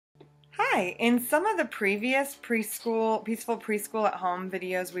Hi, in some of the previous preschool, Peaceful Preschool at Home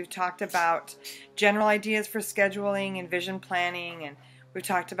videos, we've talked about general ideas for scheduling and vision planning, and we've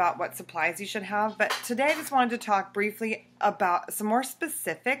talked about what supplies you should have. But today I just wanted to talk briefly about some more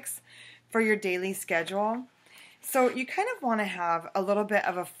specifics for your daily schedule. So you kind of want to have a little bit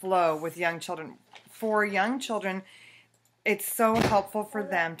of a flow with young children. For young children, it's so helpful for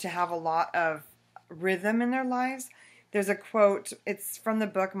them to have a lot of rhythm in their lives. There's a quote, it's from the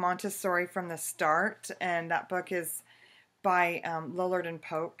book Montessori from the Start, and that book is by Lillard and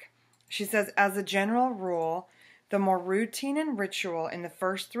Polk. She says, as a general rule, the more routine and ritual in the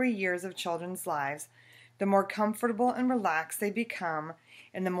first 3 years of children's lives, the more comfortable and relaxed they become,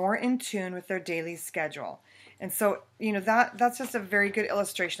 and the more in tune with their daily schedule. And so, that's just a very good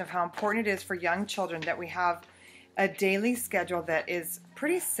illustration of how important it is for young children that we have a daily schedule that is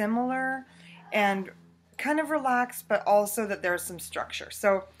pretty similar and kind of relaxed, but also that there's some structure.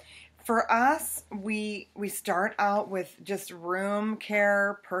 So for us, we start out with just room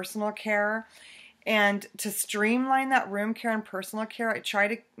care, personal care, and to streamline that room care and personal care, I try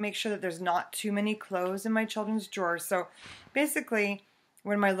to make sure that there's not too many clothes in my children's drawers. So basically,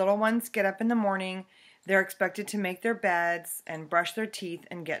 when my little ones get up in the morning, they're expected to make their beds and brush their teeth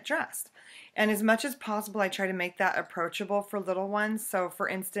and get dressed. And as much as possible, I try to make that approachable for little ones. So for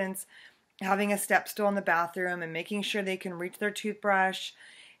instance, having a step stool in the bathroom and making sure they can reach their toothbrush.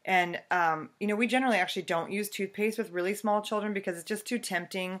 And, we generally actually don't use toothpaste with really small children because it's just too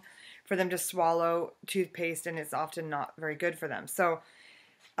tempting for them to swallow toothpaste, and it's often not very good for them. So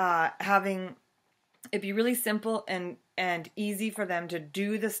having it be really simple and easy for them to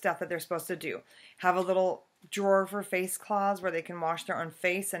do the stuff that they're supposed to do. Have a little drawer for face cloths where they can wash their own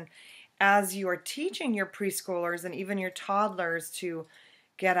face. And as you are teaching your preschoolers and even your toddlers to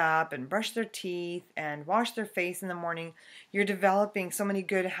get up and brush their teeth and wash their face in the morning, you're developing so many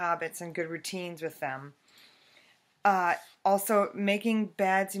good habits and good routines with them. Also, making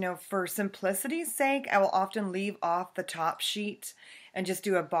beds, for simplicity's sake, I will often leave off the top sheet and just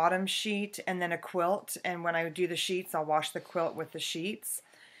do a bottom sheet and then a quilt. And when I do the sheets, I'll wash the quilt with the sheets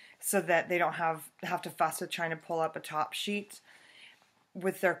so that they don't have to fuss with trying to pull up a top sheet.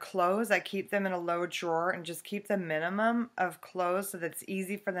 With their clothes, I keep them in a low drawer and just keep the minimum of clothes so that it's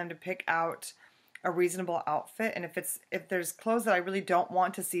easy for them to pick out a reasonable outfit. And if there's clothes that I really don't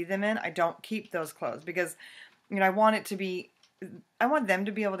want to see them in, I don't keep those clothes because I want them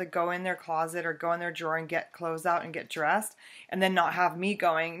to be able to go in their closet or go in their drawer and get clothes out and get dressed, and then not have me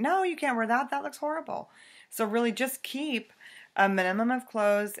going, no, you can't wear that. That looks horrible. So really just keep a minimum of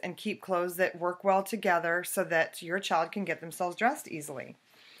clothes and keep clothes that work well together so that your child can get themselves dressed easily.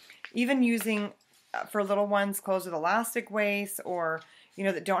 Even using, for little ones, clothes with elastic waists or,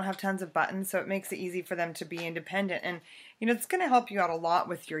 that don't have tons of buttons, so it makes it easy for them to be independent. And, it's going to help you out a lot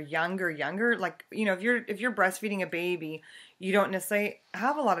with your younger, like, if you're breastfeeding a baby, you don't necessarily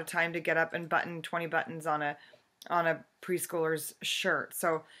have a lot of time to get up and button 20 buttons on a preschooler's shirt.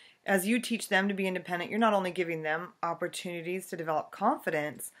 So as you teach them to be independent, you're not only giving them opportunities to develop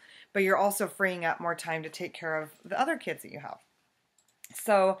confidence, but you're also freeing up more time to take care of the other kids that you have.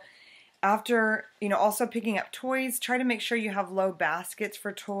 So after, also picking up toys, try to make sure you have low baskets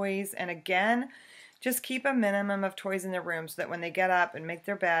for toys. And again, just keep a minimum of toys in their room so that when they get up and make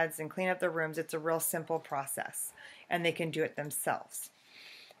their beds and clean up their rooms, it's a real simple process and they can do it themselves.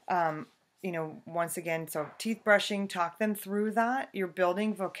 Once again, so teeth brushing, talk them through that. You're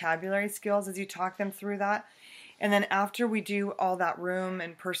building vocabulary skills as you talk them through that. And then after we do all that room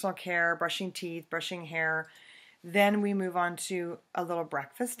and personal care, brushing teeth, brushing hair, then we move on to a little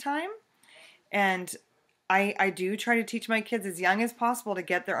breakfast time. And I do try to teach my kids as young as possible to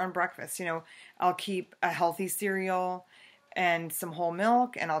get their own breakfast. I'll keep a healthy cereal and some whole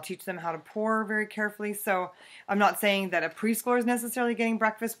milk, and I'll teach them how to pour very carefully. So I'm not saying that a preschooler is necessarily getting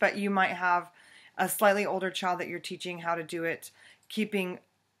breakfast, but you might have a slightly older child that you're teaching how to do it, keeping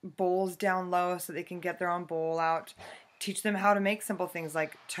bowls down low so they can get their own bowl out. Teach them how to make simple things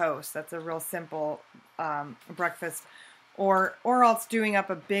like toast. That's a real simple breakfast. Or else doing up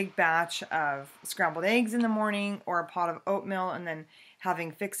a big batch of scrambled eggs in the morning or a pot of oatmeal and then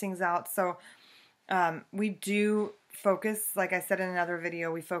having fixings out. So we do focus, like I said in another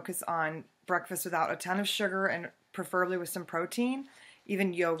video, we focus on breakfast without a ton of sugar and preferably with some protein.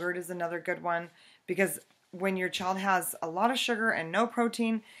 Even yogurt is another good one because when your child has a lot of sugar and no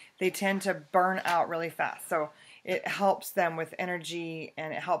protein, they tend to burn out really fast. So it helps them with energy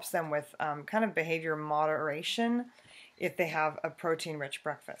and it helps them with kind of behavior moderation if they have a protein-rich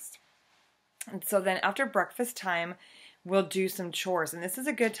breakfast. And so then after breakfast time, we'll do some chores. And this is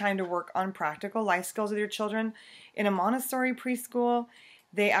a good time to work on practical life skills with your children. In a Montessori preschool,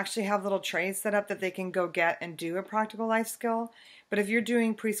 they actually have little trays set up that they can go get and do a practical life skill. But if you're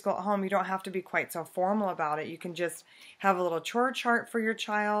doing preschool at home, you don't have to be quite so formal about it. You can just have a little chore chart for your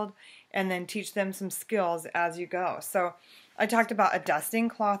child and then teach them some skills as you go. So I talked about a dusting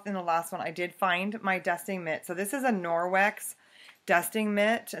cloth in the last one. I did find my dusting mitt. So this is a Norwex dusting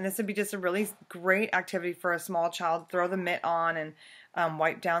mitt, and this would be just a really great activity for a small child. Throw the mitt on and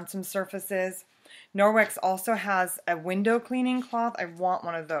wipe down some surfaces. Norwex also has a window cleaning cloth. I want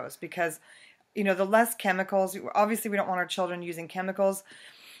one of those because, you know, the less chemicals. Obviously, we don't want our children using chemicals.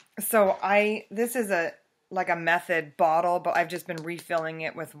 So this is like a method bottle, but I've just been refilling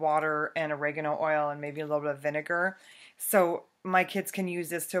it with water and oregano oil and maybe a little bit of vinegar. So my kids can use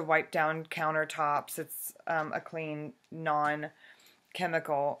this to wipe down countertops. It's a clean,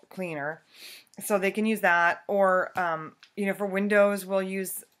 non-chemical cleaner. So they can use that. Or, you know, for windows, we'll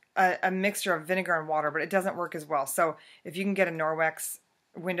use a mixture of vinegar and water, but it doesn't work as well. So if you can get a Norwex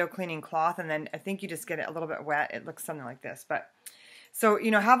window cleaning cloth, and then I think you just get it a little bit wet, it looks something like this. But so,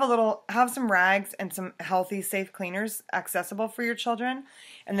 you know, have some rags and some healthy, safe cleaners accessible for your children,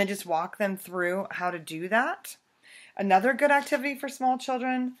 and then just walk them through how to do that. Another good activity for small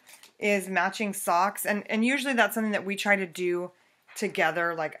children is matching socks, and usually that's something that we try to do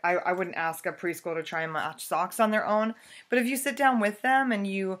together. Like I wouldn't ask a preschool to try and match socks on their own, but if you sit down with them and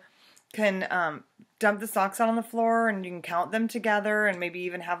you can dump the socks out on the floor and you can count them together and maybe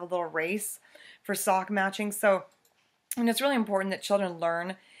even have a little race for sock matching. So, and it's really important that children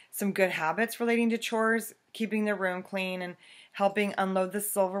learn some good habits relating to chores, keeping their room clean and helping unload the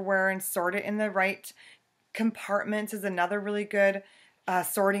silverware and sort it in the right compartments is another really good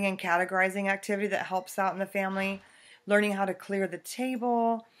sorting and categorizing activity that helps out in the family. Learning how to clear the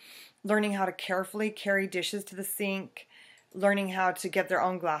table, learning how to carefully carry dishes to the sink, learning how to get their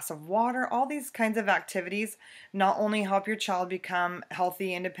own glass of water. All these kinds of activities not only help your child become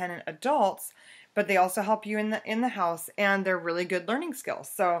healthy, independent adults, but they also help you in the house, and they're really good learning skills.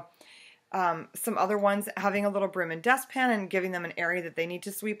 So some other ones, having a little broom and dustpan and giving them an area that they need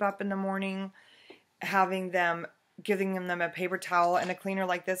to sweep up in the morning, giving them a paper towel and a cleaner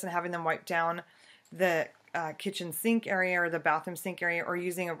like this and having them wipe down the kitchen sink area or the bathroom sink area, or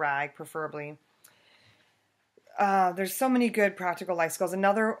using a rag preferably. There's so many good practical life skills.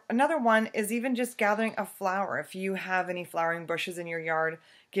 Another one is even just gathering a flower. If you have any flowering bushes in your yard,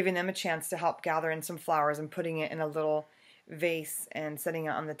 giving them a chance to help gather in some flowers and putting it in a little vase and setting it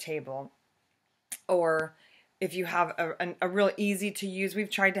on the table. Or if you have a real easy to use, we've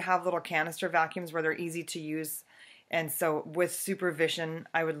tried to have little canister vacuums where they're easy to use. And so with supervision,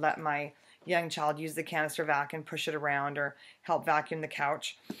 I would let my young child use the canister vac and push it around or help vacuum the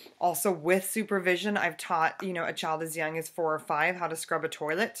couch. Also with supervision, I've taught, you know, a child as young as 4 or 5 how to scrub a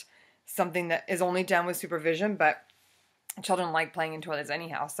toilet, something that is only done with supervision, but children like playing in toilets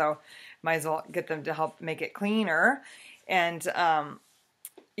anyhow, so might as well get them to help make it cleaner. And,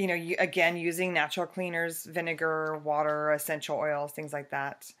 you know, again, using natural cleaners, vinegar, water, essential oils, things like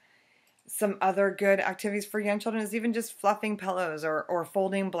that. Some other good activities for young children is even just fluffing pillows or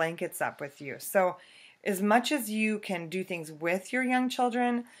folding blankets up with you. So as much as you can do things with your young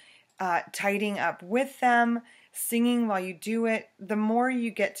children, tidying up with them, singing while you do it, the more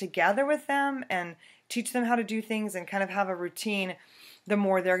you get together with them and teach them how to do things and kind of have a routine, the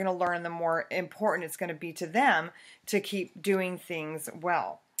more they're going to learn, the more important it's going to be to them to keep doing things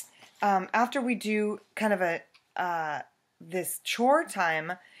well. After we do kind of this chore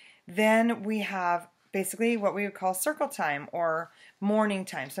time, then we have basically what we would call circle time or morning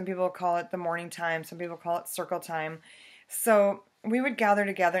time. Some people call it the morning time. Some people call it circle time. So we would gather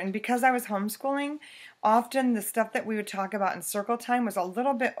together. And because I was homeschooling, often the stuff that we would talk about in circle time was a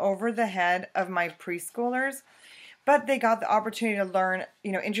little bit over the head of my preschoolers. But they got the opportunity to learn,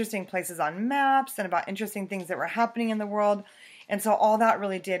 you know, interesting places on maps and about interesting things that were happening in the world. And so all that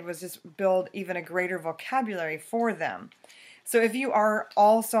really did was just build even a greater vocabulary for them. So if you are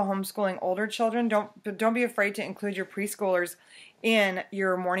also homeschooling older children, don't be afraid to include your preschoolers in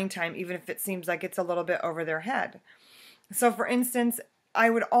your morning time, even if it seems like it's a little bit over their head. So for instance,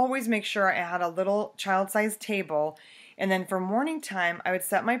 I would always make sure I had a little child-sized table, and then for morning time, I would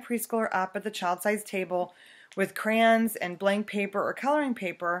set my preschooler up at the child-sized table with crayons and blank paper or coloring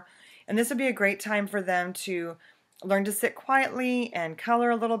paper, and this would be a great time for them to learn to sit quietly and color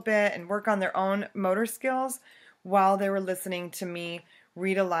a little bit and work on their own motor skills while they were listening to me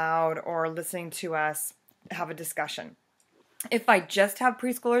read aloud or listening to us have a discussion. If I just have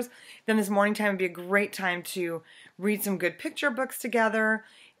preschoolers, then this morning time would be a great time to read some good picture books together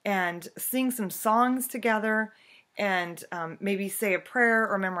and sing some songs together and maybe say a prayer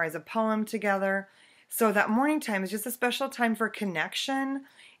or memorize a poem together. So that morning time is just a special time for connection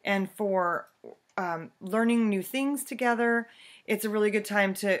and for learning new things together. It's a really good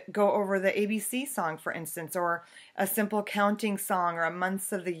time to go over the ABC song, for instance, or a simple counting song or a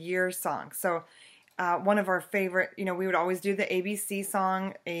months of the year song. So one of our favorite, we would always do the ABC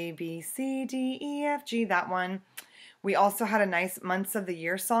song, A, B, C, D, E, F, G, that one. We also had a nice months of the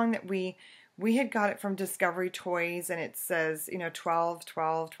year song that we had got it from Discovery Toys, and it says, 12,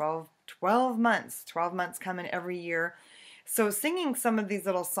 12, 12, 12 months. 12 months coming every year. So singing some of these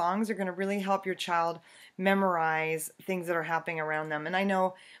little songs are going to really help your child memorize things that are happening around them. And I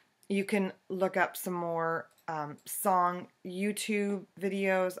know you can look up some more song YouTube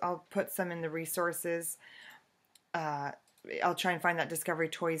videos. I'll put some in the resources. I'll try and find that Discovery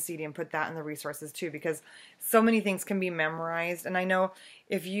Toys CD and put that in the resources too, because so many things can be memorized. And I know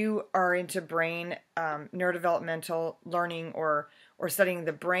if you are into brain neurodevelopmental learning or studying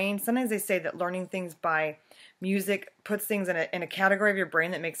the brain, sometimes they say that learning things by music puts things in a category of your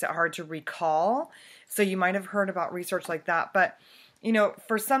brain that makes it hard to recall. So you might have heard about research like that. But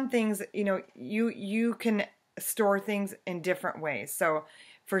for some things, you can store things in different ways. So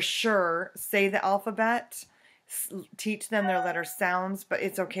for sure, say the alphabet. Teach them their letter sounds, but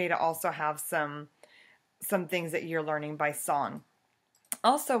it's okay to also have some things that you're learning by song.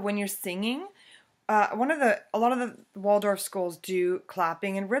 Also, when you're singing, a lot of the Waldorf schools do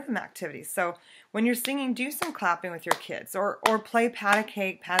clapping and rhythm activities. So when you're singing, do some clapping with your kids, or play pat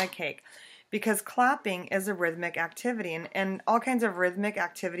a cake, because clapping is a rhythmic activity, and all kinds of rhythmic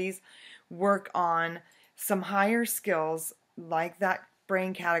activities work on some higher skills like that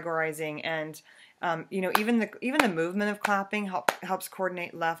brain categorizing, and even the movement of clapping helps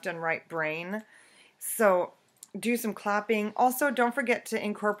coordinate left and right brain. So do some clapping. Also, don't forget to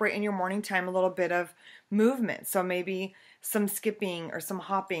incorporate in your morning time a little bit of movement. So maybe some skipping or some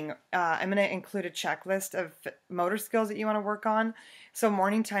hopping. I'm going to include a checklist of motor skills that you want to work on. So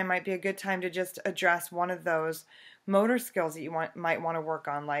morning time might be a good time to just address one of those motor skills that you might want to work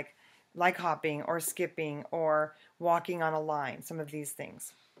on, like hopping or skipping or walking on a line, some of these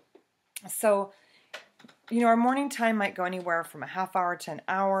things. So our morning time might go anywhere from a half hour to an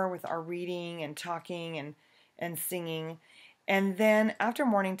hour with our reading and talking and singing. And then after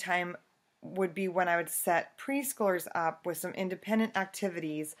morning time would be when I would set preschoolers up with some independent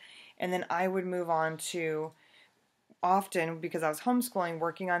activities. And then I would move on to, often because I was homeschooling,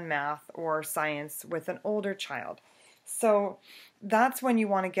 working on math or science with an older child. So that's when you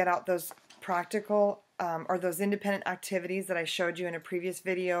want to get out those practical or those independent activities that I showed you in a previous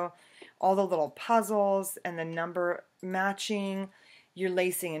video. All the little puzzles and the number matching, your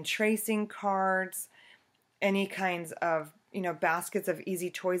lacing and tracing cards, any kinds of, baskets of easy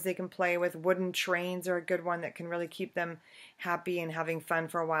toys they can play with. Wooden trains are a good one that can really keep them happy and having fun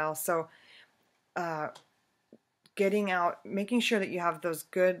for a while. So getting out, making sure that you have those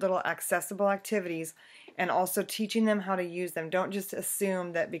good little accessible activities, and also teaching them how to use them. Don't just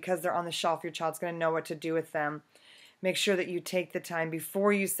assume that because they're on the shelf, your child's going to know what to do with them. Make sure that you take the time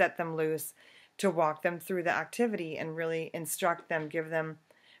before you set them loose to walk them through the activity and really instruct them, give them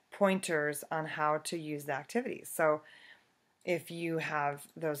pointers on how to use the activities. So if you have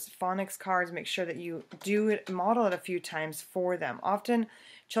those phonics cards, make sure that you model it a few times for them. Often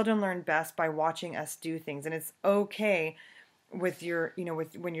children learn best by watching us do things, and it's okay with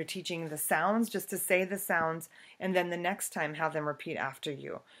when you're teaching the sounds, just to say the sounds and then the next time have them repeat after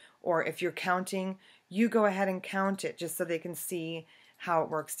you. Or if you're counting, you go ahead and count it just so they can see how it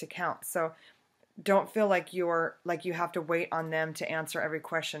works to count. So don't feel like you have to wait on them to answer every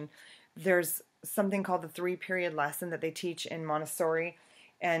question. There's something called the 3-period lesson that they teach in Montessori,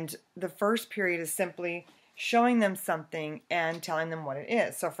 and the first period is simply showing them something and telling them what it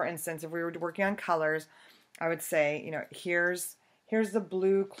is. So for instance, if we were working on colors, I would say, here's the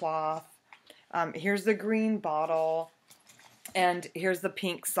blue cloth, here's the green bottle, and here's the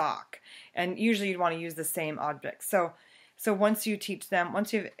pink sock. And usually you'd want to use the same object. So once you teach them,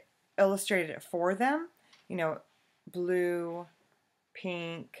 once you've illustrated it for them, blue,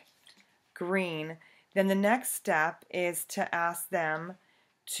 pink, green, then the next step is to ask them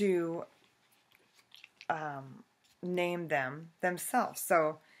to name them themselves.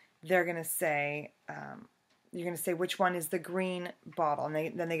 So they're going to say, you're going to say, which one is the green bottle?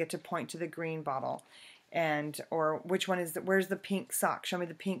 And then they get to point to the green bottle. Or which one is where's the pink sock? Show me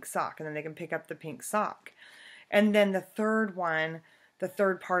the pink sock. And then they can pick up the pink sock. And then the third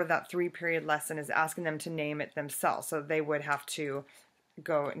part of that 3-period lesson is asking them to name it themselves. So they would have to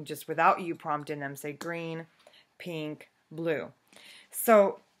go and just, without you prompting them, say green, pink, blue.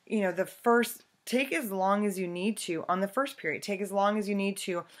 So, the first take as long as you need to on the first period. Take as long as you need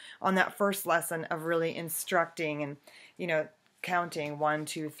to on that first lesson of really instructing and, counting 1,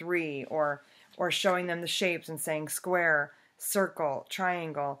 2, 3, or showing them the shapes and saying square, circle,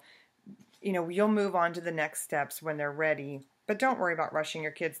 triangle. You'll move on to the next steps when they're ready. But don't worry about rushing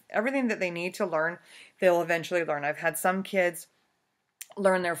your kids. Everything that they need to learn, they'll eventually learn. I've had some kids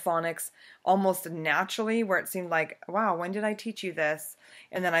learn their phonics almost naturally, where it seemed like, wow, when did I teach you this?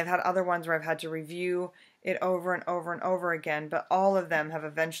 And then I've had other ones where I've had to review it over and over and over again, but all of them have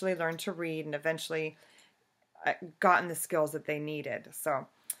eventually learned to read and eventually gotten the skills that they needed. So,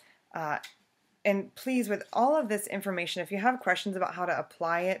 and please, with all of this information, if you have questions about how to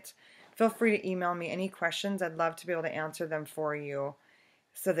apply it, feel free to email me any questions. I'd love to be able to answer them for you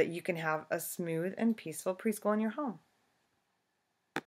so that you can have a smooth and peaceful preschool in your home.